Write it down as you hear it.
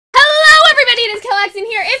Calxiyn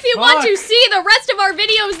here. If you want to see the rest of our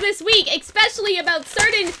videos this week, especially about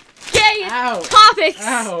certain gay topics.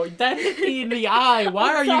 Ow, that hit me in the eye.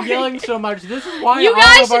 Why are you yelling so much? This is why you all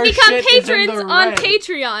guys of our should become shit patrons is in the on red.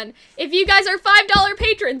 Patreon. If you guys are $5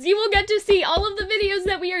 patrons, you will get to see all of the videos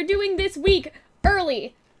that we are doing this week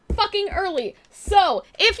early. Fucking early. So,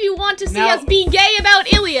 if you want to see us be gay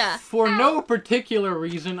about Ilya. For no particular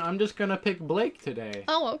reason, I'm just gonna pick Blake today.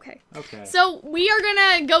 Oh, okay. Okay. So, we are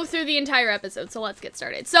gonna go through the entire episode, so let's get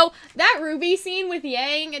started. So, that RWBY scene with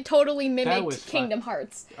Yang, it totally mimicked Kingdom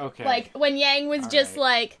Hearts. Okay. Like, when Yang was just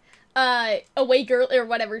like, awake early, or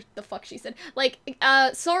whatever the fuck she said. Like,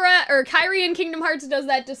 Sora, or Kairi in Kingdom Hearts does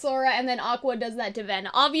that to Sora, and then Aqua does that to Ven.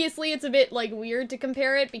 Obviously, it's a bit, like, weird to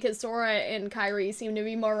compare it, because Sora and Kairi seem to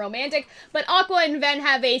be more romantic, but Aqua and Ven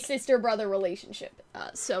have a sister-brother relationship.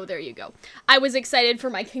 So there you go. I was excited for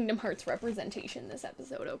my Kingdom Hearts representation this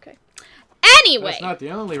episode, okay. Anyway! That's not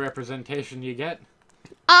the only representation you get.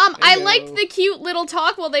 I liked the cute little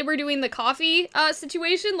talk while they were doing the coffee,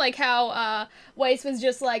 situation, like how, Weiss was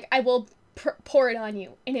just like, I will pour it on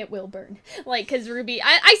you, and it will burn. Like, cause RWBY,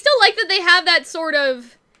 I still like that they have that sort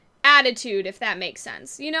of attitude, if that makes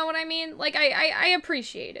sense. You know what I mean? Like, I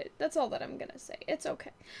appreciate it. That's all that I'm gonna say. It's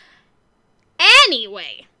okay.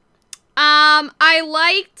 Anyway, I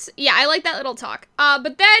liked that little talk.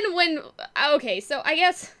 But then when, okay, so I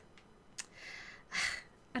guess,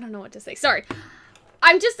 I don't know what to say. Sorry.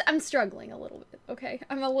 I'm struggling a little bit, okay?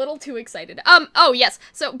 I'm a little too excited. Oh, yes.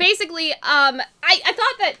 So, basically, I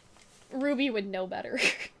thought that RWBY would know better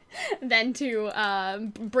than to,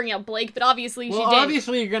 bring out Blake, but obviously she didn't. Well,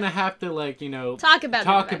 obviously you're gonna have to, like, you know... Talk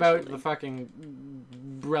about the fucking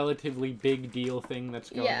relatively big deal thing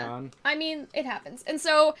that's going on. I mean, it happens. And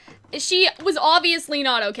so, she was obviously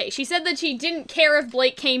not okay. She said that she didn't care if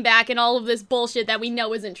Blake came back and all of this bullshit that we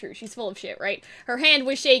know isn't true. She's full of shit, right? Her hand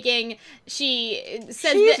was shaking. She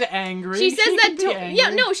says she's angry. She says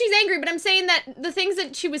yeah, no, she's angry, but I'm saying that the things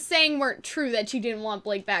that she was saying weren't true, that she didn't want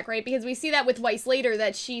Blake back, right? Because we see that with Weiss later,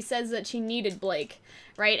 that she says that she needed Blake,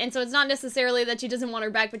 right? And so it's not necessarily that she doesn't want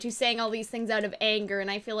her back, but she's saying all these things out of anger, and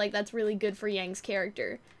I feel like that's really good for Yang's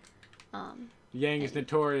character. Yang is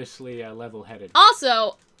notoriously level-headed.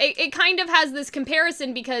 Also, it kind of has this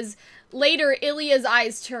comparison because later Ilya's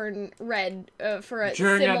eyes turn red for a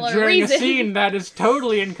similar during reason. A scene that is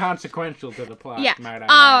totally inconsequential to the plot. Yeah. Might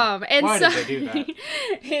I add. And why so, did they do that?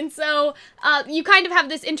 And so you kind of have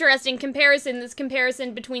this interesting comparison,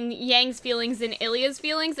 between Yang's feelings and Ilya's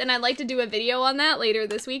feelings, and I'd like to do a video on that later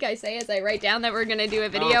this week. I say as I write down that we're gonna do a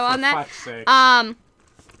video on that. For fuck's sake.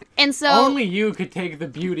 And so... Only you could take the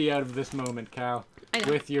beauty out of this moment, Cal. I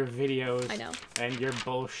know. With your videos. I know. And your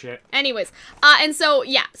bullshit. Anyways, and so,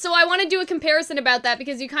 yeah. So I want to do a comparison about that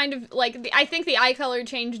because you kind of, like, I think the eye color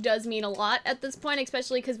change does mean a lot at this point,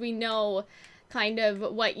 especially because we know kind of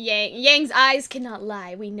what Yang's eyes cannot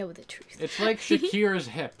lie. We know the truth. It's like Shakira's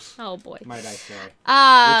hips. Oh, boy. Might I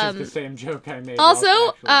say. Which is the same joke I made.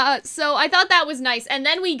 Also, so I thought that was nice. And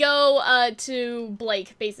then we go to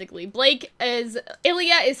Blake, basically.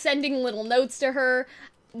 Ilya is sending little notes to her.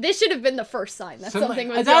 This should have been the first sign that something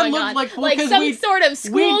was going on. Like some sort of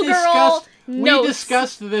schoolgirl notes. We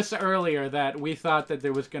discussed this earlier, that we thought that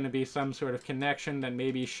there was going to be some sort of connection, that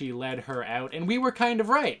maybe she led her out, and we were kind of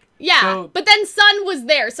right. Yeah, so, but then Sun was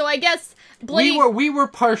there, so I guess Blake... We were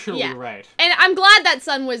partially right. And I'm glad that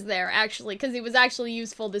Sun was there, actually, because he was actually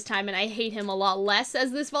useful this time, and I hate him a lot less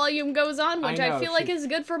as this volume goes on, which I feel like is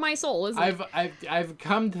good for my soul, isn't it? I've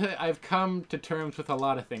come to terms with a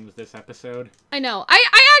lot of things this episode. I know. I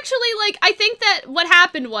actually, like, I think that what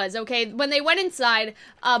happened was, okay, when they went inside,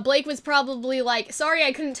 Blake was probably like, sorry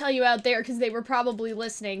I couldn't tell you out there, because they were probably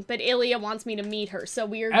listening, but Ilya wants me to meet her, so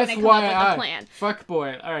we are going to come up with a plan.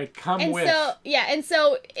 Fuckboy. Alright, come with. So, yeah, and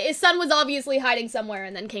so his son was obviously hiding somewhere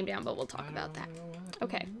and then came down, but we'll talk about that.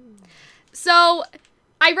 Okay. So,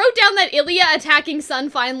 I wrote down that Ilya attacking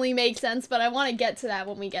Sun finally makes sense, but I want to get to that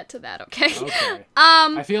when we get to that, okay? Okay.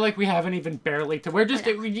 I feel like we haven't even barely... We're just...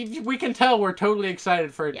 We can tell we're totally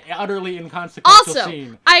excited for an utterly inconsequential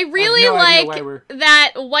scene. I really like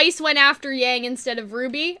that Weiss went after Yang instead of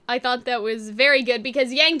RWBY. I thought that was very good,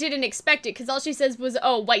 because Yang didn't expect it, because all she says was,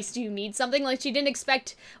 oh, Weiss, do you need something? Like, she didn't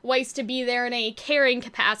expect Weiss to be there in a caring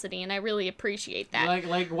capacity, and I really appreciate that.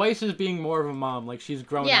 Like Weiss is being more of a mom, like, she's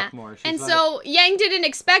grown up more. She's so Yang didn't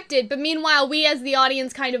expected, but meanwhile, we as the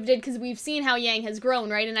audience kind of did because we've seen how Yang has grown,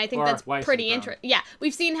 right? And I think that's pretty interesting. Yeah,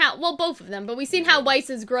 we've seen how, well, both of them, but we've seen how Weiss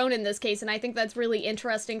has grown in this case, and I think that's really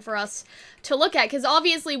interesting for us to look at, because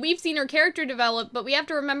obviously we've seen her character develop, but we have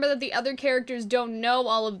to remember that the other characters don't know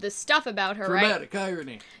all of this stuff about her, right? Dramatic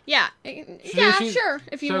irony. Yeah. Yeah, sure,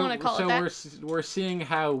 if you want to call it that. So we're seeing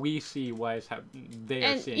how we see Weiss, how they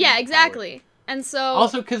are seeing Yeah, exactly. And so...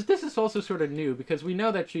 Also, because this is also sort of new, because we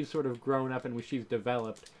know that she's sort of grown up and she's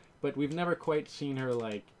developed, but we've never quite seen her,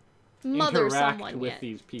 like, interact with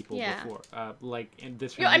these people before. Like, in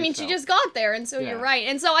this... I mean, she just got there, and so you're right.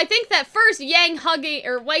 And so I think that first,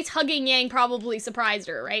 Weiss hugging Yang probably surprised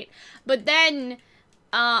her, right? But then,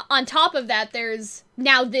 on top of that, there's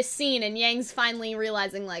now this scene, and Yang's finally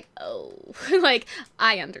realizing, like, oh, like,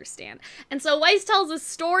 I understand. And so Weiss tells a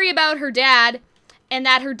story about her dad, and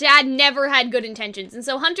that her dad never had good intentions. And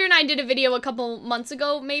so Hunter and I did a video a couple months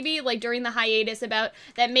ago, maybe, like, during the hiatus, about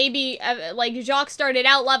that maybe, like, Jacques started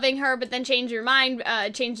out loving her, but then changed his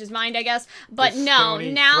mind, I guess. But no,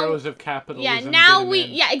 now... throes of capitalism. Yeah, now we...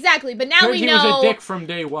 Yeah, exactly. But now we know... He was a dick from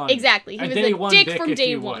day one. Exactly. He was a dick from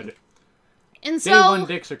day one. And so... Day one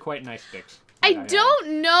dicks are quite nice dicks. I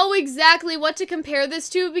don't know exactly what to compare this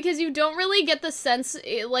to, because you don't really get the sense,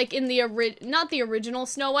 like, in the not the original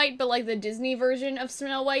Snow White, but, like, the Disney version of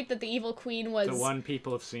Snow White, that the evil queen was... The one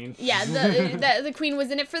people have seen. Yeah, the queen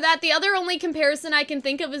was in it for that. The other only comparison I can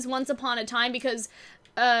think of is Once Upon a Time, because...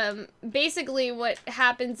 basically what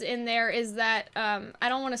happens in there is that, I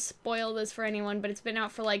don't want to spoil this for anyone, but it's been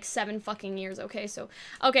out for like 7 fucking years, okay, so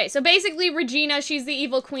basically Regina, she's the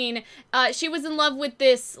evil queen, she was in love with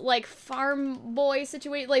this, like, farm boy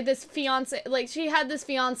situation, like, this fiance, like, she had this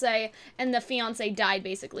fiance, and the fiance died,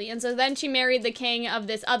 basically, and so then she married the king of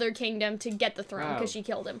this other kingdom to get the throne, because she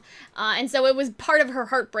killed him, and so it was part of her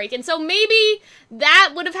heartbreak, and so maybe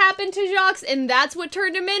that would have happened to Jacques, and that's what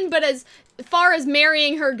turned him in, but as far as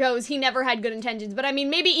marrying her goes, he never had good intentions. But I mean,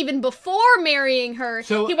 maybe even before marrying her,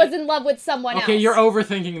 he was in love with someone else. Okay, you're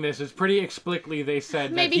overthinking this. It's pretty explicitly they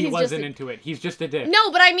said that he wasn't into it. He's just a dick.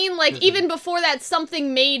 No, but I mean, like, even before that,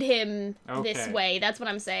 something made him this way. That's what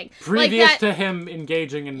I'm saying. Previous to him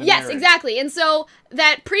engaging in the marriage. Yes, exactly. And so,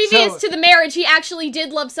 that previous to the marriage, he actually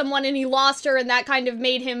did love someone and he lost her, and that kind of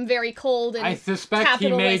made him very cold and I suspect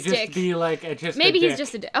he may just be, like, maybe he's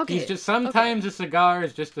just a dick. Okay. He's just, sometimes a cigar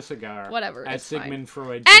is just a cigar. Whatever. As Sigmund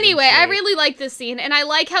Freud. Anyway, I really like this scene, and I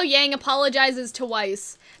like how Yang apologizes to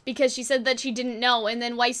Weiss, because she said that she didn't know, and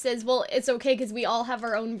then Weiss says, well, it's okay, because we all have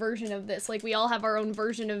our own version of this. Like, we all have our own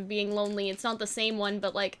version of being lonely. It's not the same one,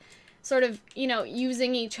 but, like, sort of, you know,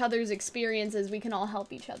 using each other's experiences, we can all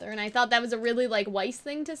help each other. And I thought that was a really, like, Weiss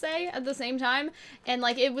thing to say at the same time, and,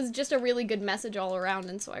 like, it was just a really good message all around,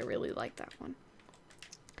 and so I really liked that one.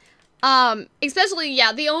 Especially,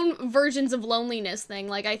 yeah, the own versions of loneliness thing,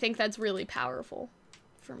 like, I think that's really powerful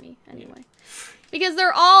for me, anyway. Because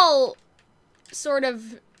they're all sort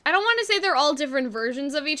of, I don't want to say they're all different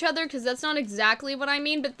versions of each other, because that's not exactly what I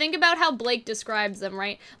mean, but think about how Blake describes them,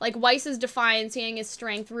 right? Like, Weiss is defiance, Yang is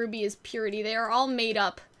strength, RWBY is purity. They are all made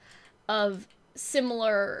up of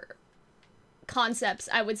similar concepts,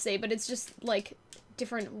 I would say, but it's just, like,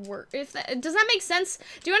 different word. Does that make sense?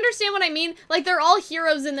 Do you understand what I mean? Like, they're all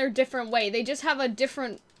heroes in their different way. They just have a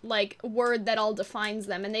different, like, word that all defines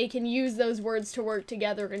them, and they can use those words to work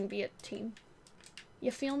together and be a team. You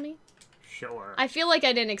feel me? Sure. I feel like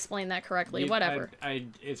I didn't explain that correctly. Whatever.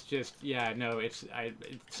 It's just, yeah, no,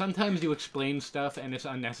 sometimes you explain stuff and it's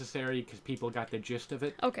unnecessary because people got the gist of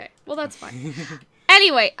it. Okay, well, that's fine.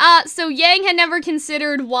 Anyway, so Yang had never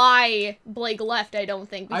considered why Blake left, I don't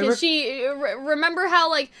think. Because remember how,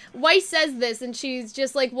 like, Weiss says this, and she's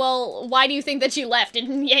just like, well, why do you think that she left?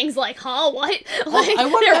 And Yang's like, huh, what? Like, there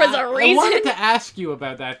was a reason. I wanted to ask you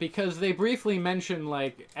about that, because they briefly mention,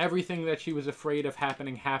 like, everything that she was afraid of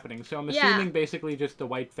happening. So I'm assuming basically just the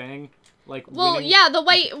White Fang. Like, well, winning. yeah,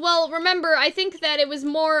 remember, I think that it was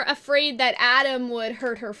more afraid that Adam would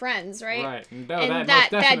hurt her friends, right? Right. No, and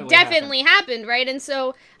that definitely happened, right? And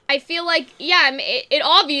so I feel like, yeah, it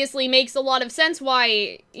obviously makes a lot of sense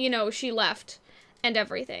why, you know, she left and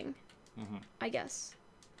everything. I guess.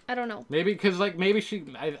 I don't know. Maybe, because, like, maybe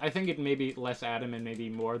I think it may be less Adam and maybe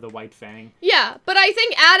more the White Fang. Yeah, but I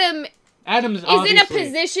think Adam's in a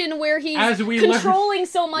position where he's controlling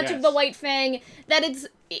so much of the White Fang that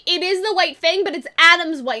it is the White Fang, but it's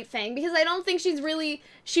Adam's White Fang, because I don't think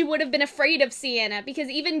she would have been afraid of Sienna, because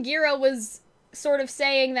even Gira was sort of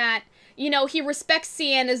saying that, you know, he respects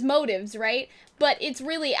Sienna's motives, right? But it's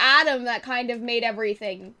really Adam that kind of made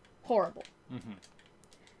everything horrible.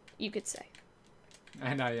 You could say.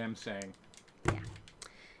 And I am saying. Yeah.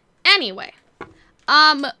 Anyway.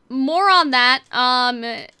 More on that.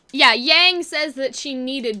 Yeah, Yang says that she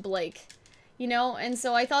needed Blake. You know, and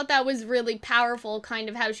so I thought that was really powerful, kind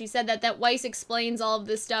of how she said that Weiss explains all of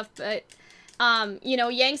this stuff, but, you know,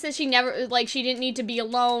 Yang says she never, like, she didn't need to be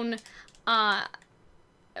alone,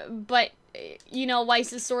 but, you know,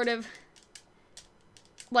 Weiss is sort of,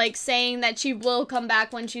 like, saying that she will come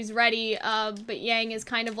back when she's ready, but Yang is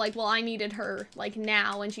kind of like, well, I needed her, like,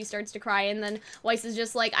 now, and she starts to cry, and then Weiss is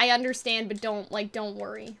just like, I understand, but don't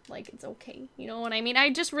worry, like, it's okay, you know what I mean?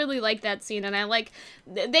 I just really like that scene, and I like,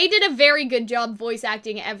 they did a very good job voice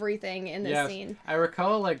acting everything in this scene. I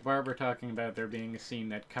recall, like, Barbara talking about there being a scene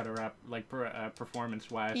that cut her up, like,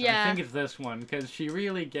 performance-wise, yeah. I think it's this one, because she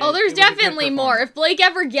really gets... Oh, there's definitely more. If Blake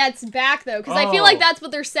ever gets back, though, because I feel like that's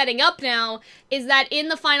what they're setting up now, is that in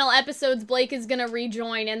the final episodes, Blake is gonna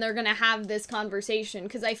rejoin and they're gonna have this conversation,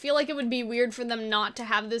 because I feel like it would be weird for them not to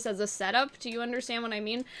have this as a setup. Do you understand what I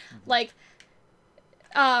mean? Like,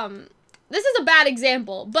 this is a bad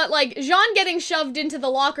example, but, like, Jean getting shoved into the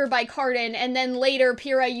locker by Cardin, and then later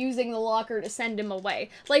Pyrrha using the locker to send him away.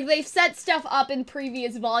 Like, they've set stuff up in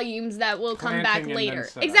previous volumes that will come back later.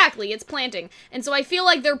 Exactly, it's planting. And so I feel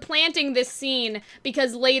like they're planting this scene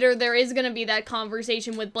because later there is going to be that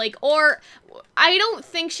conversation with Blake, or I don't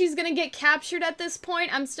think she's going to get captured at this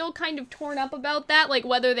point. I'm still kind of torn up about that, like,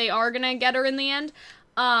 whether they are going to get her in the end.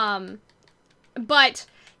 But...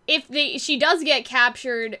 if she does get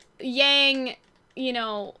captured, Yang, you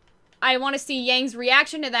know, I want to see Yang's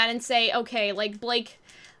reaction to that and say, okay, like, Blake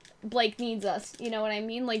needs us, you know what I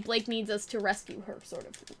mean? Like, Blake needs us to rescue her, sort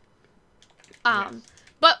of. Yes.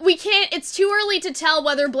 But we can't, it's too early to tell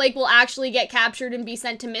whether Blake will actually get captured and be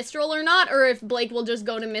sent to Mistral or not, or if Blake will just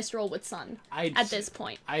go to Mistral with Sun at this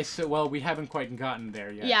point. Well, we haven't quite gotten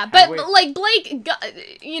there yet. Yeah, but, like, Blake,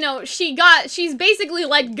 you know, she's basically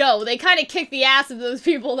let go. They kind of kicked the ass of those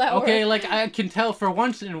people that were... Okay, like, I can tell for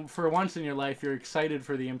once in your life, you're excited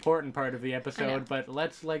for the important part of the episode, but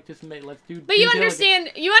let's, like, let's do... But you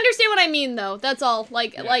understand what I mean, though. That's all.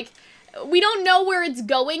 Like, we don't know where it's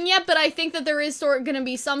going yet, but I think that there is going to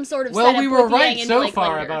be some sort of setup. Well, we were right so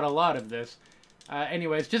far about a lot of this.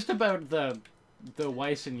 Anyways, just about the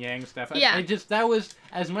Weiss and Yang stuff. Yeah. That was,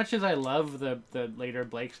 as much as I love the later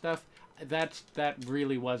Blake stuff, that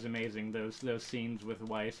really was amazing, those scenes with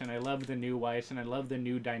Weiss, and I love the new Weiss, and I love the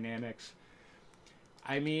new dynamics.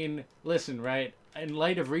 I mean, listen, right? In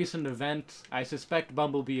light of recent events, I suspect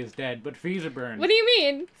Bumblebee is dead, but Freezerburn... What do you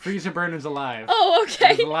mean? Freezerburn is alive. Oh,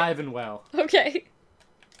 okay. He's alive and well. Okay.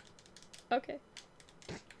 Okay.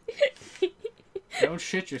 Don't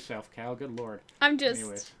shit yourself, Cal. Good lord. I'm just...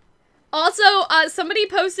 Anyways. Also, somebody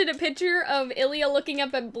posted a picture of Ilya looking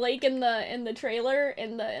up at Blake in the trailer,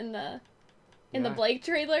 in the Blake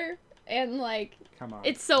trailer, and, like... Come on.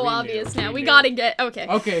 It's so obvious now. We gotta get... Okay.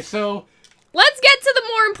 Okay, so... Let's get to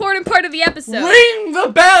the more important part of the episode. Ring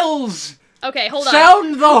the bells! Okay, hold on.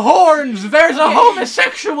 Sound the horns! There's a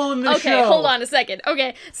homosexual in the show! Okay, hold on a second.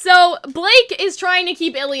 Okay, so Blake is trying to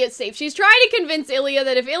keep Ilya safe. She's trying to convince Ilya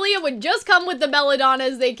that if Ilya would just come with the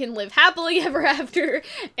Belladonnas, they can live happily ever after,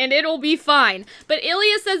 and it'll be fine. But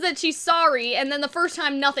Ilya says that she's sorry, and then the first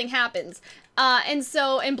time nothing happens.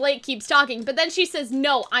 And Blake keeps talking, but then she says,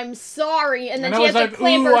 no, I'm sorry, and then she has to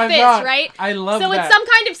clamp her fist, right? I love that. So it's some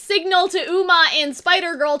kind of signal to Uma and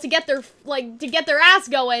Spider-Girl to get their ass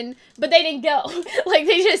going, but they didn't go. Like,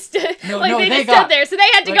 they just, they just stood there, so they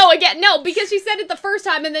had to go again. No, because she said it the first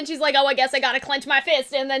time, and then she's like, oh, I guess I gotta clench my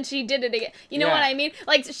fist, and then she did it again. You know what I mean?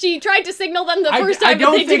 Like, she tried to signal them the first time,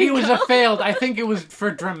 but they didn't go. I don't think it was a failed. I think it was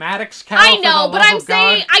for dramatics, Cal. I know, but I'm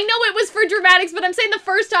saying, I know it was for dramatics, but I'm saying the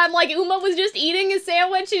first time, like, Uma was just eating his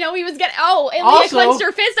sandwich, you know, he was getting, and Leah clenched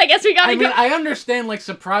her fist, I guess we gotta go. I understand, like,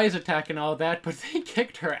 surprise attack and all that, but they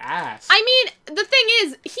kicked her ass. I mean, the thing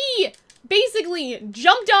is, he basically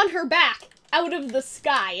jumped on her back out of the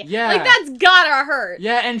sky. Yeah. Like, that's gotta hurt.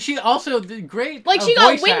 Yeah, and she also did great Like, she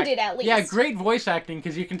got winded, at least. Yeah, great voice acting,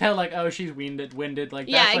 because you can tell, like, oh, she's winded. Like,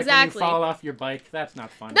 that's like exactly. when you fall off your bike. That's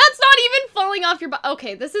not fun. That's not even falling off your bike.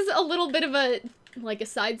 Okay, this is a little bit of a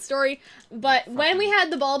side story, but when we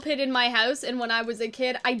had the ball pit in my house, and when I was a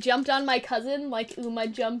kid, I jumped on my cousin, like Uma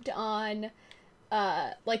jumped on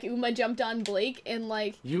Blake, and,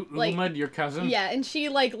 like... You Uma'd your cousin? Yeah, and she,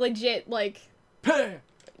 like, legit, like...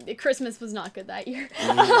 Christmas was not good that year.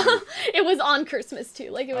 It was on Christmas, too.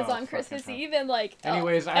 Like, it was on Christmas Eve, and, like...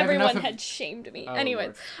 Anyways, everyone had shamed me.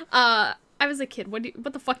 Anyways, I was a kid.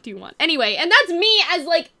 What the fuck do you want? Anyway, and that's me as,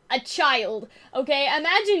 like, a child, okay?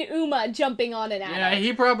 Imagine Uma jumping on an Adam. Yeah,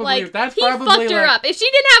 he probably, like, that's he probably fucked her like, up. If she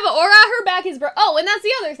didn't have an aura, her back is broke. Oh, and that's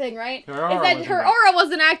the other thing, right? Her aura is that wasn't her back. aura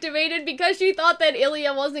wasn't activated because she thought that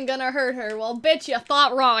Ilya wasn't gonna hurt her. Well, bitch, you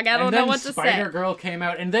thought wrong. I don't know what to say. And then Spider-Girl came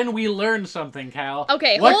out, and then we learned something, Cal.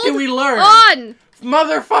 Okay, what did we learn? on!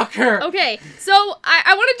 Motherfucker! Okay, so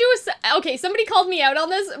I want to do a... Okay, somebody called me out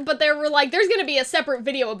on this, but they were like, there's gonna be a separate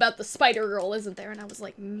video about the Spider-Girl, isn't there? And I was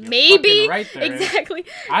like, maybe? Right there, exactly.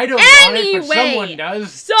 I don't want it, but Anyway, someone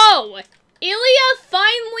does. So, Ilya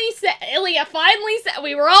finally said,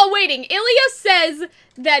 we were all waiting. Ilya says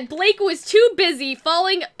that Blake was too busy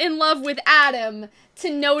falling in love with Adam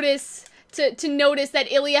to notice... To notice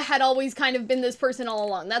that Ilya had always kind of been this person all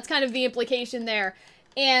along. That's kind of the implication there.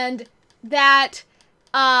 And that...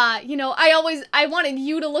 you know, I wanted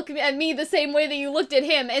you to look at me the same way that you looked at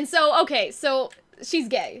him. And so, okay, so she's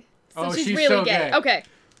gay. So she's really so gay. gay. Okay.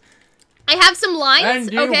 I have some lines,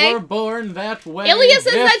 and you okay? were born that way. Ilya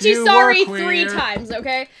says that she's sorry queer. 3 times,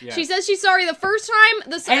 okay? Yeah. She says she's sorry the first time,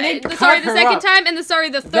 the sorry the cut her second up. time, and the sorry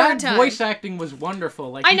the third time. That voice acting was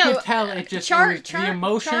wonderful. Like, I know. you could tell it just, it was the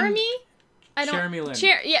emotion. Charmy? I don't. Jeremy Lin.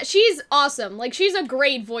 Yeah, she's awesome. Like, she's a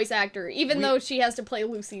great voice actor, even though she has to play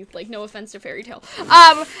Lucy. Like, no offense to Fairy Tale.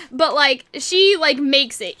 But like, she like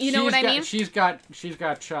makes it. You know what I mean? She's got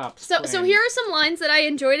chops. So here are some lines that I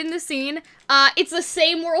enjoyed in the scene. It's the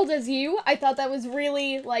same world as you. I thought that was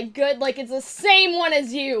really like good. Like, it's the same one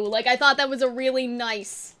as you. Like, I thought that was a really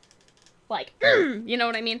nice. Like, you know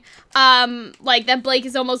what I mean? Like, that Blake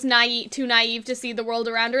is almost too naive to see the world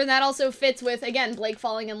around her, and that also fits with, again, Blake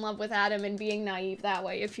falling in love with Adam and being naive that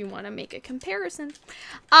way, if you want to make a comparison.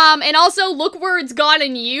 And also, look where it's gone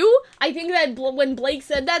in you. I think that when Blake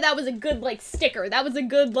said that, that was a good, like, sticker. That was a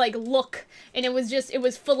good, like, look, and it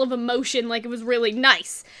was full of emotion, like, it was really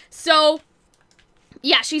nice. So...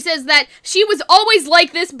 yeah, she says that she was always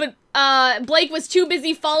like this, but Blake was too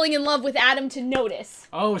busy falling in love with Adam to notice.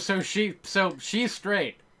 Oh, so she's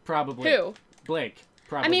straight, probably. Who? Blake,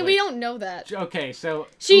 probably. I mean, we don't know that. Okay, so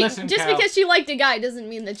Listen, Cal, because she liked a guy doesn't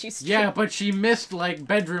mean that she's straight. Yeah, but she missed, like,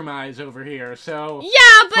 bedroom eyes over here, so...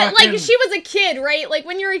 Yeah, but, like, she was a kid, right? Like,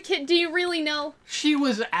 when you're a kid, do you really know? She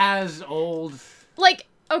was as old... Like,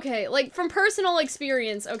 okay, like, from personal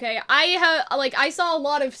experience, okay, I saw a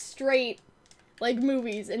lot of straight... like,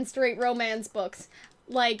 movies and straight romance books.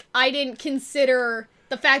 Like, I didn't consider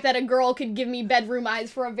the fact that a girl could give me bedroom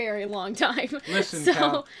eyes for a very long time. Listen, so,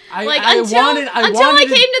 Cal, until I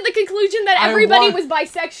came to the conclusion that everybody was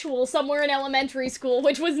bisexual somewhere in elementary school,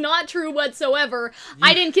 which was not true whatsoever,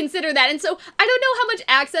 I didn't consider that. And so, I don't know how much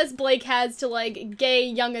access Blake has to, like, gay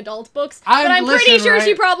young adult books, but I'm pretty sure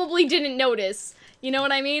she probably didn't notice. You know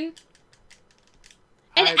what I mean?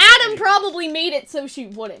 And Adam probably made it so she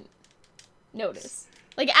wouldn't notice.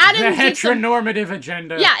 Like, Adam... the heteronormative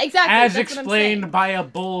agenda. Yeah, exactly. As that's explained by a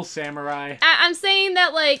bull samurai. I'm saying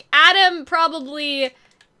that, like, Adam probably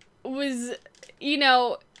was, you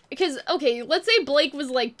know... because, okay, let's say Blake was,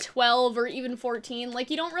 like, 12 or even 14.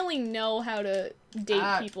 Like, you don't really know how to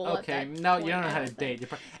date people at that you don't point, know how to date.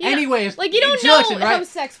 Anyways, like, you don't know how right?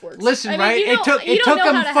 sex works. Listen, I mean, right? It took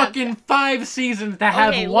them fucking 5 seasons to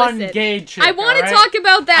have one gay chick. I want to talk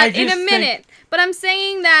about that in a minute, but I'm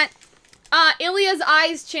saying that Ilya's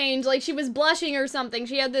eyes changed, like she was blushing or something.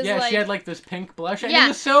 She had this she had like this pink blush, and it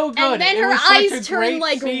was so good. And then her eyes turned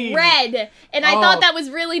like red, and I thought that was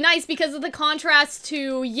really nice because of the contrast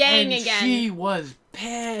to Yang again. She was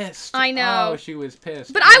pissed. I know. Oh, she was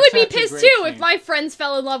pissed. But I would be pissed too if my friends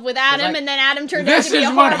fell in love with Adam and then Adam turned out to be a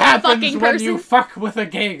horrible fucking person. This is what happens when you fuck with a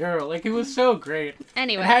gay girl. Like, it was so great.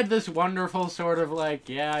 Anyway. It had this wonderful sort of like,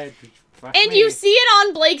 fuck and me. you see it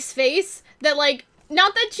on Blake's face that, like,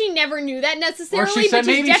 not that she never knew that necessarily, or she said,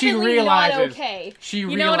 but she's definitely not realizes. okay. She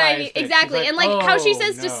you know what I mean? It. Exactly. Like, and like how she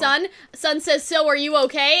says to Sun says, "So are you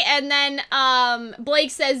okay?" And then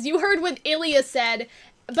Blake says, "You heard what Ilya said."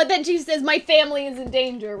 But then she says, my family is in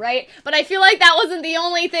danger, right? But I feel like that wasn't the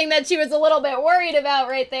only thing that she was a little bit worried about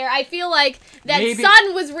right there. I feel like that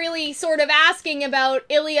Sun was really sort of asking about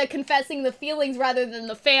Ilya confessing the feelings rather than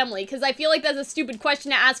the family. Because I feel like that's a stupid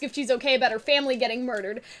question to ask if she's okay about her family getting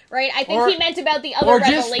murdered, right? I think he meant about the other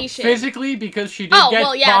revelation. Just physically, because she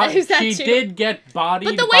did did get bodied.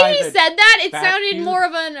 But the way he said that, it sounded more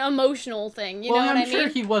of an emotional thing, you know what I mean? I'm sure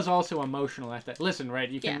he was also emotional at that. Listen, right,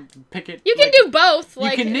 you can pick it... You can do both,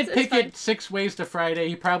 like... You can nitpick it 6 ways to Friday.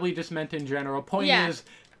 He probably just meant in general. Point is,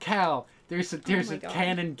 Cal, There's a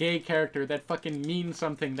canon gay character that fucking means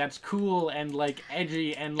something, that's cool and like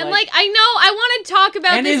edgy and like. And like I know I want to talk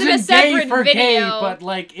about this in a separate for video. Gay, but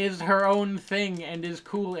like is her own thing and is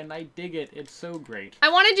cool and I dig it. It's so great. I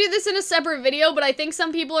want to do this in a separate video, but I think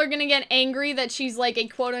some people are gonna get angry that she's like a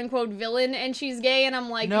quote unquote villain and she's gay, and I'm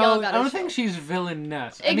like, y'all gotta. I don't think she's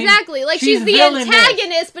villainous. Exactly, I mean, like she's the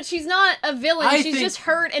antagonist, but she's not a villain. She's just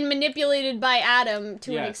hurt and manipulated by Adam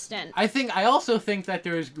to an extent. I also think that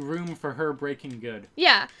there is room for her breaking good.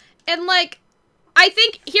 Yeah, and like, I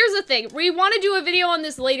think, here's the thing, we want to do a video on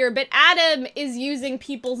this later, but Adam is using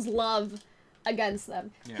people's love against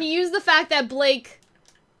them. Yeah. He used the fact that Blake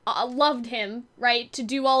loved him, right, to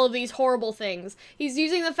do all of these horrible things. He's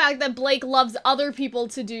using the fact that Blake loves other people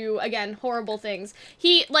to do, again, horrible things.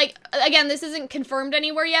 He, like, again, this isn't confirmed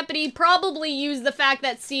anywhere yet, but he probably used the fact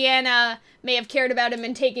that Sienna may have cared about him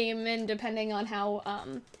and taking him in, depending on how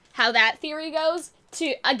that theory goes,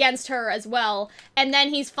 against her as well. And then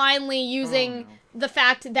he's finally using the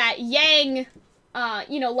fact that Yang,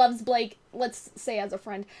 loves Blake, let's say as a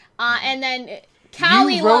friend, and then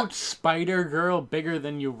Callie you wrote Spider-Girl bigger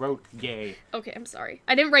than you wrote gay. Okay, I'm sorry.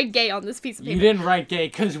 I didn't write gay on this piece of paper. You didn't write gay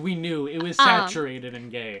because we knew it was saturated in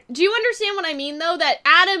gay. Do you understand what I mean, though? That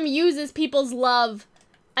Adam uses people's love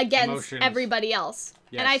against everybody else.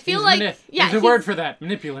 Yes. And I feel like... there's a word for that.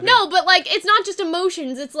 Manipulative. No, but, like, it's not just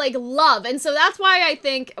emotions. It's, like, love. And so that's why I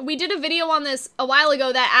think... We did a video on this a while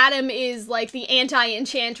ago that Adam is, like, the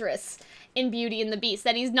anti-enchantress in Beauty and the Beast.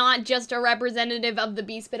 That he's not just a representative of the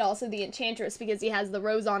Beast, but also the Enchantress, because he has the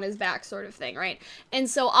rose on his back sort of thing, right? And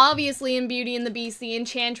so, obviously, in Beauty and the Beast, the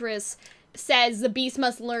Enchantress says the Beast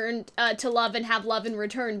must learn to love and have love in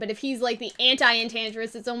return. But if he's, like, the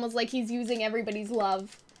anti-Enchantress, it's almost like he's using everybody's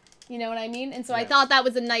love. You know what I mean? And so I thought that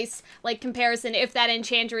was a nice, like, comparison if that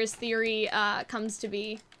Enchantress theory comes to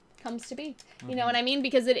be. You know what I mean?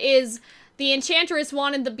 Because it is... The Enchantress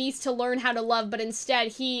wanted the Beast to learn how to love, but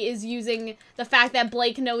instead he is using the fact that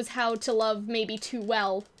Blake knows how to love maybe too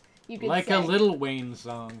well, you could say. Like a Lil Wayne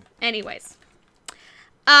song. Anyways.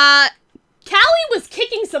 Callie was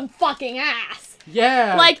kicking some fucking ass.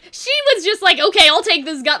 Yeah. Like, she was just like, okay, I'll take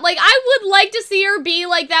this gun. Like, I would like to see her be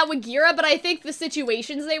like that with Gira, but I think the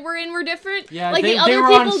situations they were in were different. Yeah, like, they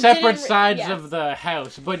were on separate sides of the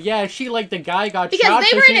house. But yeah, the guy got shot. Because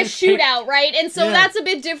they were in a shootout, right? And so that's a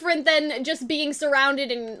bit different than just being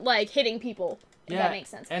surrounded and, like, hitting people. If that makes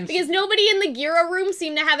sense. And because nobody in the Gira room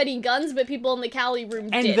seemed to have any guns, but people in the Callie room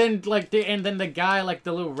did. And then the guy, like,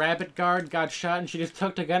 the little rabbit guard got shot, and she just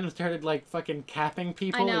took the gun and started, like, fucking capping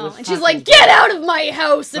people. I know. And she's like, get out of my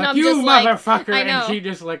house! And like, I'm just like... You motherfucker! And she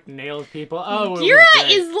just, like, nails people. Oh, Gira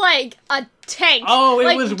is, like, a tank. Oh,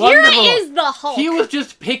 it was wonderful. Gira is the Hulk. He was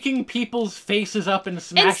just picking people's faces up and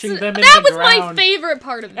smashing them into the ground. That was my favorite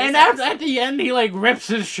part of this episode. At the end, he, like, rips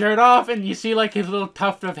his shirt off, and you see, like, his little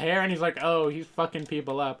tuft of hair, and he's like, oh, he's fucking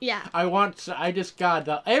people up. Yeah. I'm pretty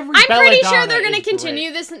sure they're gonna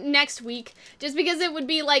continue this next week, just because it would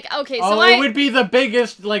be like, okay, so it would be the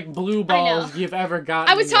biggest, like, blue balls you've ever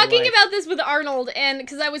gotten. I was talking about this with Arnold, and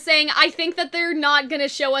because I was saying, I think that they're not gonna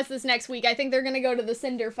show us this next week. I think they're gonna go to the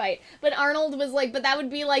Cinder fight. But Arnold was like, but that would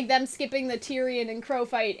be like them skipping the Tyrion and Crow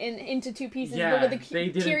fight into two pieces. Yeah, but with the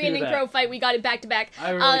Tyrion and Crow fight, we got it back to back. I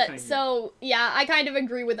really think so, yeah, I kind of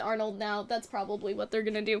agree with Arnold now. That's probably what they're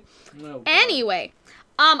gonna do. Oh, anyway.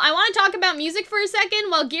 I want to talk about music for a second.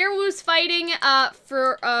 While Gear was fighting,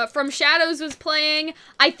 From Shadows was playing.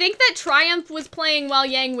 I think that Triumph was playing while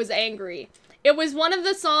Yang was angry. It was one of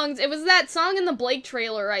the songs, it was that song in the Blake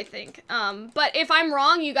trailer, I think. But if I'm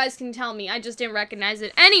wrong, you guys can tell me. I just didn't recognize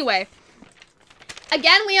it. Anyway.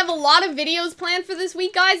 Again, we have a lot of videos planned for this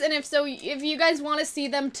week, guys, and if you guys want to see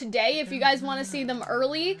them today, if you guys want to see them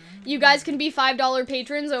early, you guys can be $5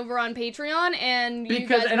 patrons over on Patreon, and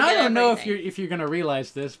I don't know if you're gonna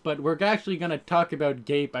realize this, but we're actually gonna talk about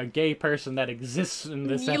a gay person that exists in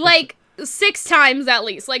this episode. Like 6 times at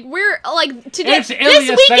least. Like, we're, like, today, this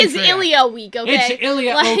week is Ilya week, okay? It's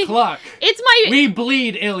Ilya O'Clock. It's my... We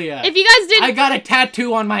bleed Ilya. If you guys didn't... I got a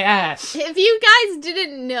tattoo on my ass. If you guys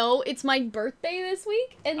didn't know, it's my birthday this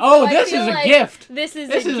week. And so this is a gift. This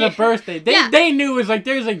is a birthday. They knew it was like,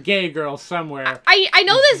 there's a gay girl somewhere. I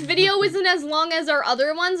know this video isn't as long as our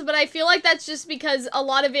other ones, but I feel like that's just because a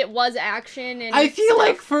lot of it was action and I feel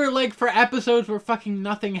like for episodes where fucking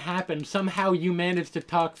nothing happened, somehow you managed to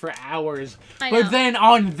talk for hours. But then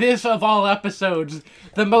on this of all episodes,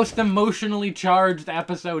 the most emotionally charged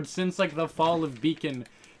episode since like the fall of Beacon,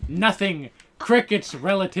 nothing. Crickets,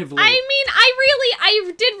 relatively. I mean,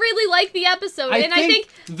 I did really like the episode, and I think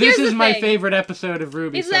this is my favorite episode of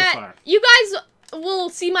RWBY so far. You guys will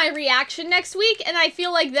see my reaction next week, and I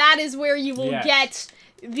feel like that is where you will get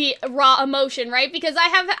the raw emotion, right? Because I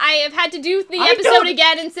have had to do the episode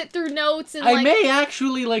again and sit through notes and I may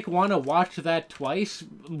actually like want to watch that twice.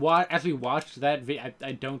 As we watched that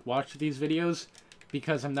I don't watch these videos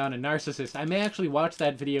because I'm not a narcissist. I may actually watch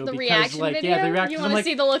that video the because reaction like video? yeah, the reaction. You want to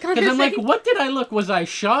see the look on his Because I'm face? like, what did I look? Was I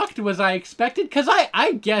shocked? Was I expected? Because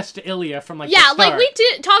I guessed Ilya from like yeah, the start. like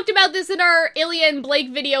we talked about this in our Ilya and Blake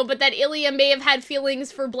video, but that Ilya may have had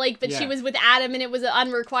feelings for Blake, but she was with Adam and it was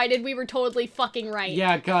unrequited. We were totally fucking right.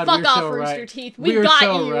 Yeah, God, fuck we're off, so Rooster right. Teeth. We got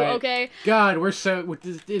so you, right. okay? God, we're so.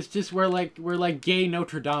 It's just we're like gay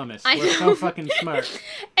Notre Dame. I We're know. so fucking smart.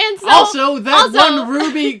 And so Also, that one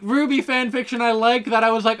RWBY fanfiction I liked that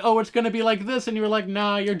I was like, oh, it's gonna be like this, and you were like,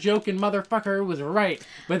 nah, you're joking, motherfucker, was right.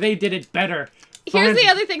 But they did it better. Here's the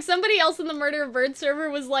other thing. Somebody else in the Murder of Birds server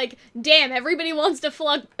was like, damn, everybody wants to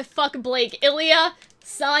fuck Blake. Ilya,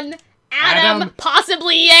 Sun, Adam,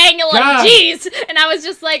 possibly Yang, like, jeez. And I was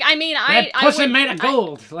just like, I mean, that pussy made of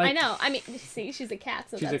gold. I know. I mean, see, she's a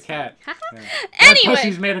cat, so she's that's a cat. Yeah. Anyway. Anyway.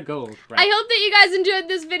 Pussy's made of gold. Right. I hope that you guys enjoyed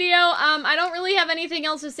this video. I don't really have anything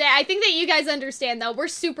else to say. I think that you guys understand, though. We're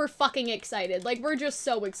super fucking excited. Like, we're just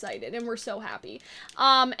so excited, and we're so happy.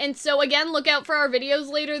 And so, again, look out for our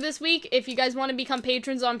videos later this week. If you guys want to become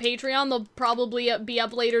patrons on Patreon, they'll probably be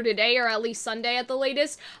up later today, or at least Sunday at the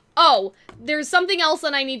latest. Oh, there's something else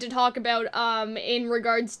that I need to talk about, in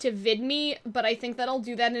regards to VidMe, but I think that I'll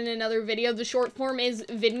do that in another video. The short form is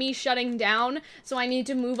VidMe shutting down, so I need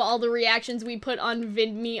to move all the reactions we put on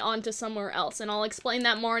VidMe onto somewhere else, and I'll explain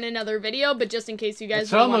that more in another video, but just in case you guys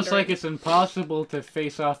It's almost like it's impossible to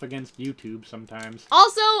face off against YouTube sometimes.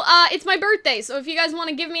 Also, it's my birthday, so if you guys want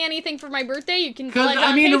to give me anything for my birthday, you can pledge on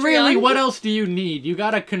I mean, Patreon. really, what else do you need? You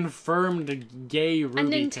got a confirmed gay RWBY a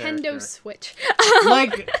Nintendo character. Switch.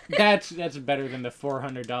 Like, that's better than the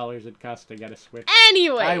 $400 it costs to get a Switch.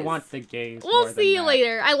 Anyways. I want the gays. We'll more see than you that.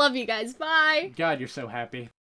 later. I love you guys. Bye. God, you're so happy.